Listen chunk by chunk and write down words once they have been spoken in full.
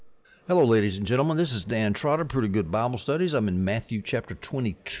Hello, ladies and gentlemen. This is Dan Trotter, Pretty Good Bible Studies. I'm in Matthew chapter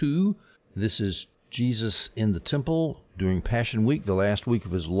 22. This is Jesus in the temple during Passion Week, the last week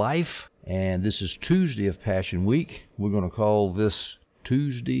of his life. And this is Tuesday of Passion Week. We're going to call this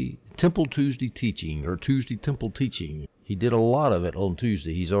Temple Tuesday teaching, or Tuesday Temple teaching. He did a lot of it on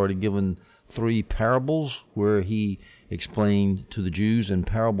Tuesday. He's already given 3 parables where he explained to the Jews in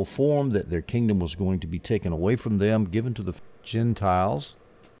parable form that their kingdom was going to be taken away from them, given to the Gentiles,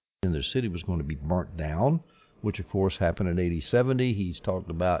 and their city was going to be burnt down, which of course happened in AD 70. He's talked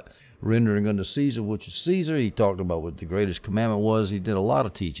about rendering unto Caesar which is Caesar. He talked about what the greatest commandment was. He did a lot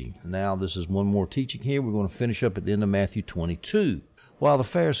of teaching. Now this is one more teaching here. We're going to finish up at the end of Matthew 22. While the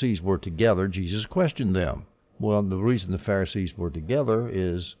Pharisees were together, Jesus questioned them. Well, the reason the Pharisees were together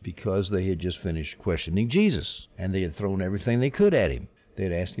is because they had just finished questioning Jesus, and they had thrown everything they could at him. They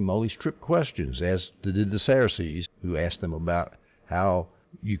had asked him all these trick questions, as did the Sadducees, who asked them about how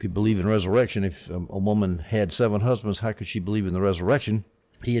you could believe in resurrection. If a woman had 7 husbands, how could she believe in the resurrection?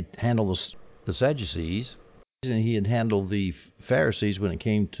 He had handled the Sadducees, and he had handled the Pharisees when it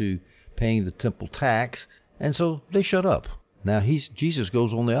came to paying the temple tax, and so they shut up. Now Jesus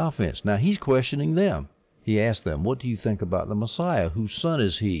goes on the offense. Now he's questioning them. He asked them, what do you think about the Messiah? Whose son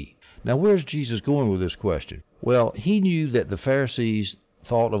is he? Now where's Jesus going with this question? Well, he knew that the Pharisees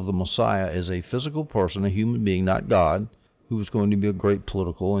thought of the Messiah as a physical person, a human being, not God, who was going to be a great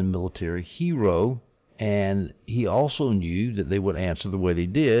political and military hero. And he also knew that they would answer the way they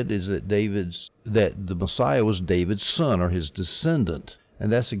did, is that the Messiah was David's son, or his descendant.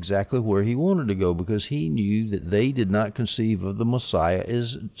 And that's exactly where he wanted to go, because he knew that they did not conceive of the Messiah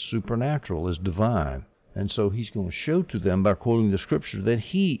as supernatural, as divine. And so he's going to show to them by quoting the scripture that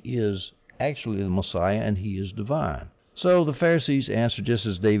he is actually the Messiah and he is divine. So the Pharisees answered just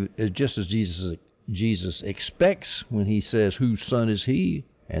as Jesus expects when he says, whose son is he?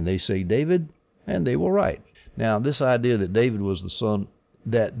 And they say David, and they were right. Now, this idea that the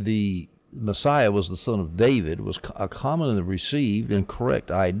Messiah was the son of David was a commonly received and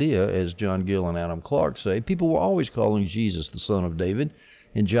correct idea, as John Gill and Adam Clark say. People were always calling Jesus the son of David.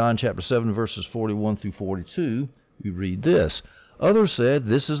 In John chapter 7, verses 41 through 42, we read this. Others said,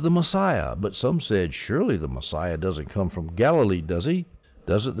 this is the Messiah. But some said, surely the Messiah doesn't come from Galilee, does he?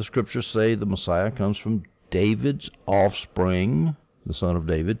 Doesn't the scripture say the Messiah comes from David's offspring, the son of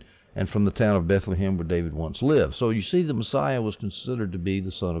David, and from the town of Bethlehem where David once lived? So you see, the Messiah was considered to be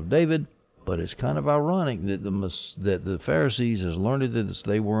the son of David, but it's kind of ironic that the Pharisees, as learned as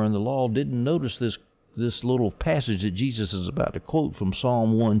they were in the law, didn't notice this little passage that Jesus is about to quote from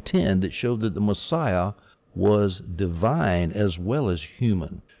Psalm 110 that showed that the Messiah was divine as well as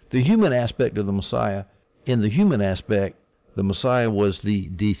human. The human aspect of the Messiah, in the human aspect, the Messiah was the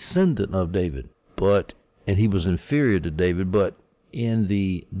descendant of David, and he was inferior to David, but in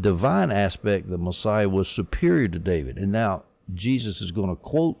the divine aspect, the Messiah was superior to David. And now Jesus is going to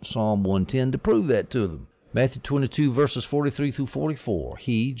quote Psalm 110 to prove that to them. Matthew 22, verses 43 through 44.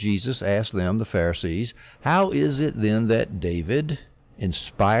 Jesus, asked them, the Pharisees, how is it then that David,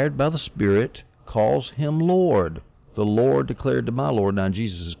 inspired by the Spirit, calls him Lord? The Lord declared to my Lord, now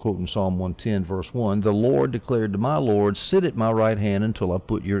Jesus is quoting Psalm 110, verse 1, the Lord declared to my Lord, sit at my right hand until I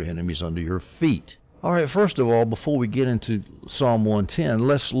put your enemies under your feet. All right, first of all, before we get into Psalm 110,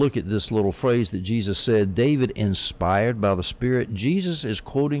 let's look at this little phrase that Jesus said, David inspired by the Spirit. Jesus is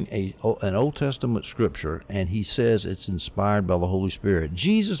quoting an Old Testament scripture, and he says it's inspired by the Holy Spirit.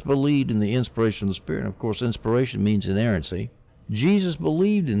 Jesus believed in the inspiration of the Spirit, and of course, inspiration means inerrancy. Jesus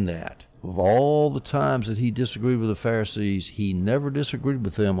believed in that. Of all the times that he disagreed with the Pharisees, he never disagreed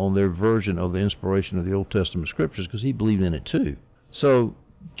with them on their version of the inspiration of the Old Testament scriptures, because he believed in it too. So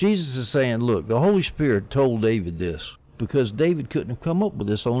Jesus is saying, look, the Holy Spirit told David this, because David couldn't have come up with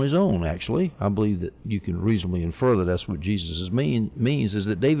this on his own, actually. I believe that you can reasonably infer that that's what Jesus means, is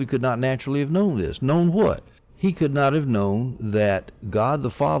that David could not naturally have known this. Known what? He could not have known that God the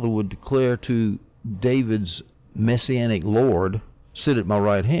Father would declare to David's messianic Lord, sit at my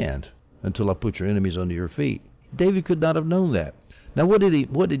right hand until I put your enemies under your feet. David could not have known that. Now, what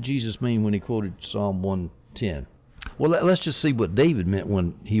did Jesus mean when he quoted Psalm 110? Well, let's just see what David meant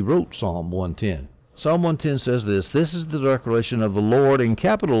when he wrote Psalm 110. Psalm 110 says this is the declaration of the Lord in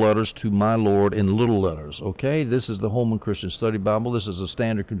capital letters to my Lord in little letters. Okay, this is the Holman Christian Study Bible. This is a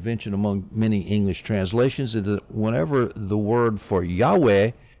standard convention among many English translations, is that whenever the word for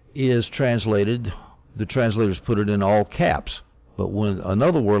Yahweh is translated, the translators put it in all caps. But when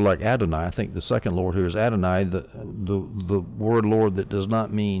another word like Adonai, I think the second Lord here is Adonai, the word Lord that does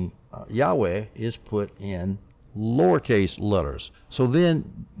not mean Yahweh is put in lowercase letters. So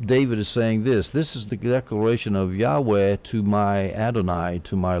then David is saying this is the declaration of Yahweh to my Adonai,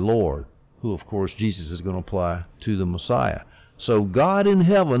 to my Lord, who of course Jesus is going to apply to the Messiah. So God in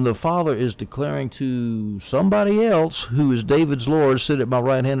heaven, the Father, is declaring to somebody else, who is David's Lord, sit at my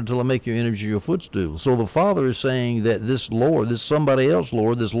right hand until I make your enemies your footstool. So the Father is saying that this Lord, this somebody else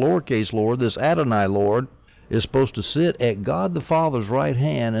Lord, this lowercase Lord, this Adonai Lord, is supposed to sit at God the Father's right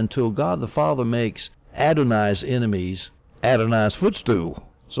hand until God the Father makes Adonai's enemies Adonai's footstool.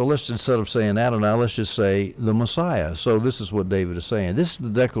 So let's, instead of saying Adonai, let's just say the Messiah. So this is what David is saying. This is the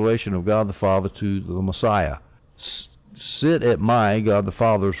declaration of God the Father to the Messiah. Sit at my, God the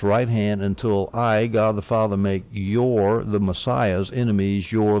Father's, right hand until I, God the Father, make your, the Messiah's,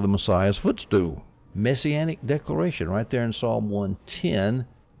 enemies your, the Messiah's, footstool. Messianic declaration right there in Psalm 110.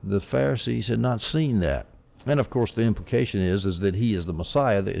 The Pharisees had not seen that. And of course the implication is that he is the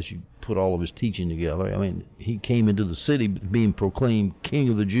Messiah, that as you put all of his teaching together. I mean, he came into the city being proclaimed King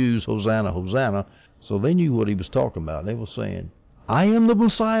of the Jews, Hosanna, Hosanna. So they knew what he was talking about. They were saying, I am the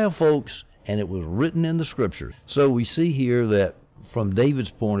Messiah, folks. And it was written in the Scriptures. So we see here that from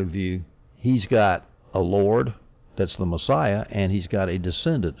David's point of view, he's got a Lord, that's the Messiah, and he's got a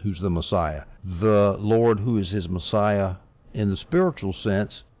descendant who's the Messiah. The Lord who is his Messiah in the spiritual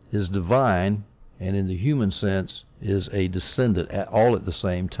sense is divine, and in the human sense is a descendant, all at the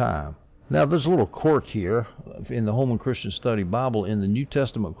same time. Now there's a little quirk here. In the Holman Christian Study Bible, in the New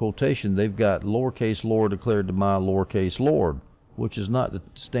Testament quotation, they've got lowercase Lord declared to my lowercase Lord, which is not the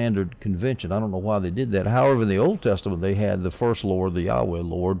standard convention. I don't know why they did that. However, in the Old Testament, they had the first Lord, the Yahweh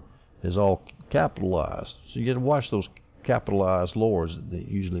Lord, is all capitalized. So you get to watch those capitalized Lords. They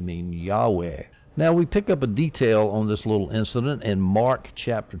usually mean Yahweh. Now we pick up a detail on this little incident in Mark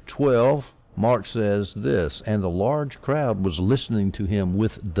chapter 12. Mark says this, and the large crowd was listening to him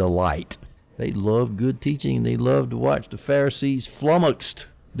with delight. They loved good teaching. They loved to watch the Pharisees flummoxed.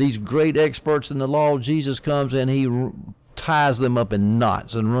 These great experts in the law, Jesus comes and he ties them up in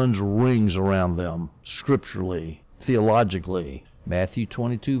knots and runs rings around them, scripturally, theologically. Matthew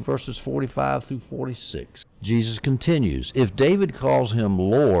 22, verses 45 through 46. Jesus continues, if David calls him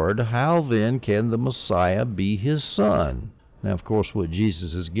Lord, how then can the Messiah be his son? Now, of course, what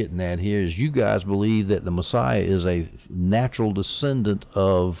Jesus is getting at here is you guys believe that the Messiah is a natural descendant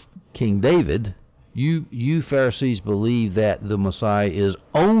of King David. You Pharisees believe that the Messiah is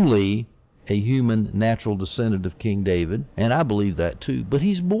only a human natural descendant of King David, and I believe that too. But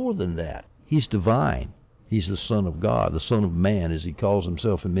he's more than that. He's divine. He's the Son of God, the Son of Man, as he calls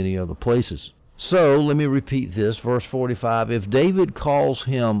himself in many other places. So, let me repeat this, verse 45, if David calls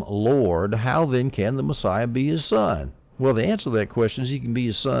him Lord, how then can the Messiah be his son? Well, the answer to that question is he can be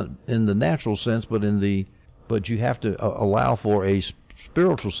his son in the natural sense, but you have to allow for a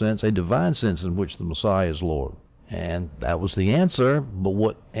spiritual sense, a divine sense in which the Messiah is Lord. And that was the answer, but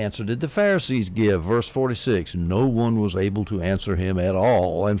what answer did the Pharisees give? Verse 46, no one was able to answer him at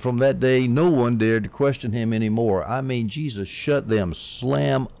all, and from that day no one dared to question him anymore. I mean, Jesus shut them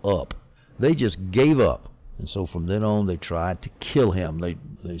slam up. They just gave up. And so from then on, they tried to kill him.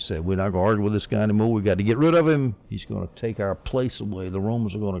 They said, we're not going to argue with this guy anymore. We've got to get rid of him. He's going to take our place away. The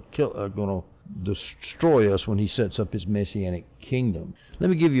Romans are going to destroy us when he sets up his messianic kingdom. Let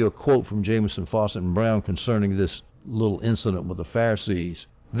me give you a quote from Jamieson, Fawcett, and Brown concerning this little incident with the Pharisees.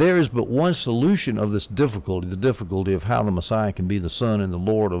 There is but one solution of this difficulty, the difficulty of how the Messiah can be the son and the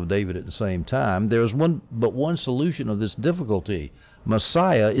Lord of David at the same time. There is but one solution of this difficulty.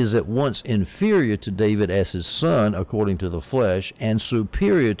 Messiah is at once inferior to David as his son, according to the flesh, and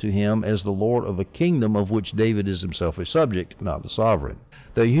superior to him as the Lord of a kingdom of which David is himself a subject, not the sovereign.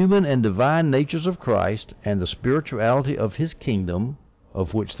 The human and divine natures of Christ and the spirituality of his kingdom,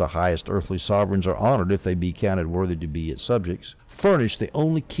 of which the highest earthly sovereigns are honored if they be counted worthy to be its subjects, furnish the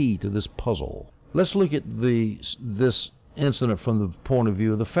only key to this puzzle. Let's look at this incident from the point of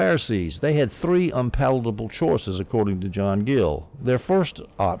view of the Pharisees. They had three unpalatable choices, according to John Gill. Their first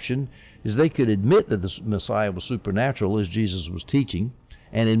option is they could admit that the Messiah was supernatural, as Jesus was teaching,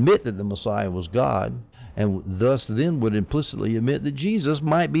 and admit that the Messiah was God, and thus then would implicitly admit that Jesus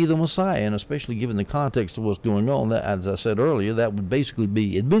might be the Messiah, and especially given the context of what's going on, that, as I said earlier, that would basically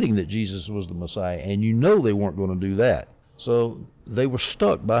be admitting that Jesus was the Messiah, and you know they weren't going to do that. So they were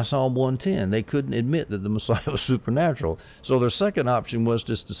stuck by Psalm 110. They couldn't admit that the Messiah was supernatural. So their second option was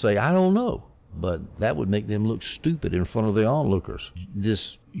just to say, I don't know. But that would make them look stupid in front of the onlookers.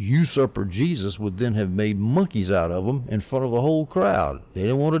 This usurper Jesus would then have made monkeys out of them in front of the whole crowd. They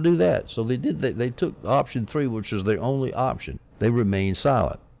didn't want to do that. So they took option 3, which is their only option. They remained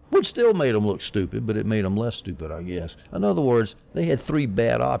silent. Which still made them look stupid, but it made them less stupid, I guess. In other words, they had 3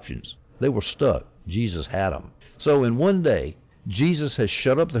 bad options. They were stuck. Jesus had them. So in one day, Jesus has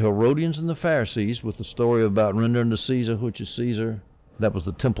shut up the Herodians and the Pharisees with the story about rendering to Caesar, which is Caesar. That was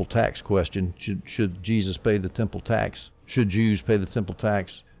the temple tax question. Should Jesus pay the temple tax? Should Jews pay the temple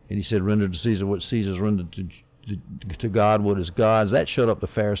tax? And he said, render to Caesar what Caesar's rendered to God what is God's. That shut up the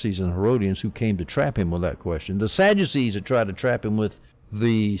Pharisees and Herodians who came to trap him with that question. The Sadducees had tried to trap him with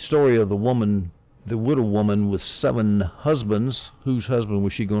the story of the widow woman with 7 husbands. Whose husband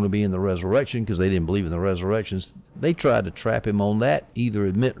was she going to be in the resurrection? Because they didn't believe in the resurrections. They tried to trap him on that, either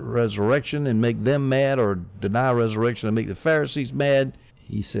admit resurrection and make them mad, or deny resurrection and make the Pharisees mad.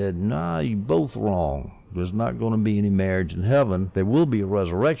 He said, nah, you're both wrong. There's not going to be any marriage in heaven. There will be a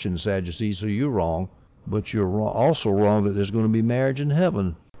resurrection, Sadducees, so you're wrong. But you're also wrong that there's going to be marriage in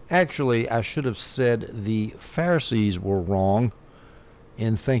heaven. Actually, I should have said the Pharisees were wrong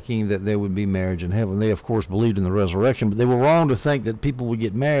in thinking that there would be marriage in heaven. They, of course, believed in the resurrection, but they were wrong to think that people would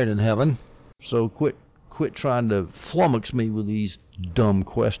get married in heaven. So quit trying to flummox me with these dumb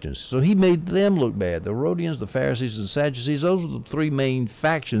questions. So he made them look bad. The Herodians, the Pharisees, and the Sadducees, those were the 3 main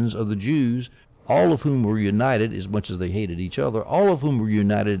factions of the Jews, all of whom were united, as much as they hated each other, all of whom were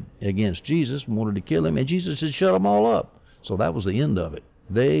united against Jesus and wanted to kill him, and Jesus had shut them all up. So that was the end of it.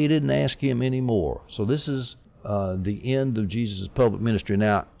 They didn't ask him anymore. So this is the end of Jesus' public ministry.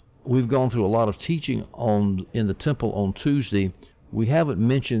 Now, we've gone through a lot of teaching in the temple on Tuesday. We haven't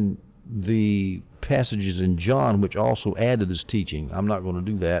mentioned the passages in John which also add to this teaching. I'm not going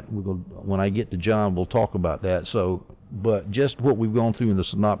to do that. When I get to John, we'll talk about that. But just what we've gone through in the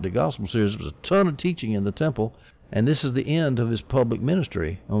Synoptic Gospel series was a ton of teaching in the temple, and this is the end of his public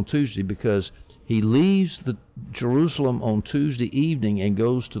ministry on Tuesday, because he leaves Jerusalem on Tuesday evening and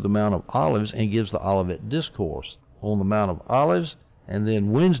goes to the Mount of Olives and gives the Olivet Discourse on the Mount of Olives, and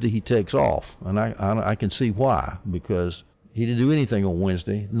then Wednesday he takes off, and I can see why, because he didn't do anything on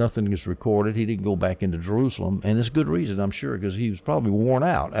Wednesday. Nothing is recorded. He didn't go back into Jerusalem, and it's good reason, I'm sure, because he was probably worn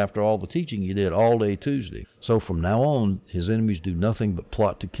out after all the teaching he did all day Tuesday. So from now on, his enemies do nothing but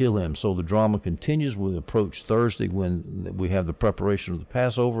plot to kill him. So the drama continues. We approach Thursday when we have the preparation of the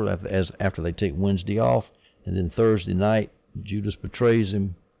Passover after they take Wednesday off, and then Thursday night, Judas betrays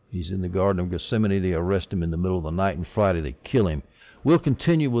him. He's in the Garden of Gethsemane. They arrest him in the middle of the night, and Friday they kill him. We'll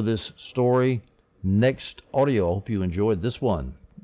continue with this story next audio. I hope you enjoyed this one.